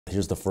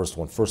Here's the first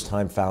one.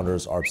 First-time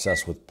founders are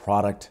obsessed with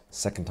product.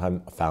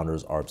 Second-time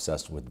founders are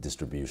obsessed with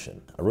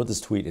distribution. I wrote this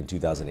tweet in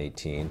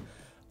 2018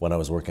 when I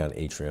was working on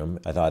Atrium.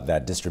 I thought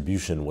that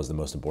distribution was the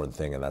most important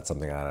thing, and that's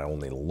something I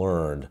only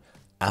learned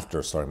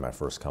after starting my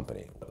first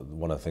company.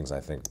 One of the things I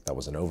think that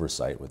was an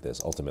oversight with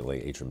this,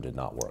 ultimately Atrium did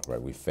not work, right?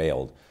 We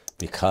failed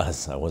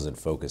because I wasn't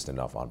focused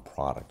enough on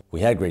product. We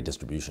had great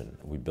distribution.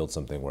 We built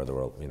something where there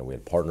were, we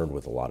had partnered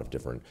with a lot of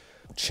different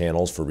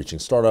channels for reaching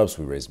startups.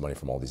 We raised money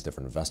from all these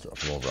different investors,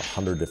 from over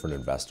 100 different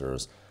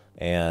investors.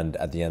 And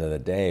at the end of the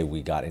day,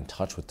 we got in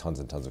touch with tons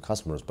and tons of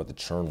customers, but the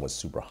churn was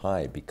super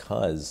high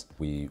because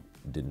we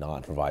did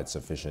not provide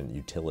sufficient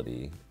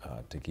utility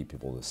to keep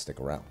people to stick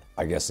around.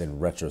 I guess in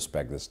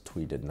retrospect, this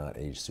tweet did not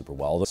age super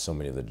well. So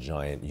many of the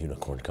giant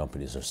unicorn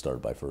companies are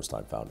started by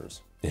first-time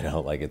founders.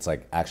 It's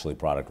like actually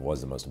product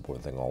was the most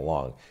important thing all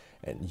along,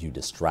 and you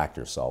distract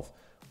yourself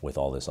with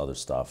all this other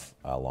stuff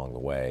along the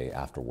way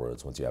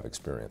afterwards once you have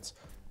experience.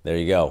 There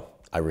you go.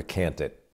 I recant it.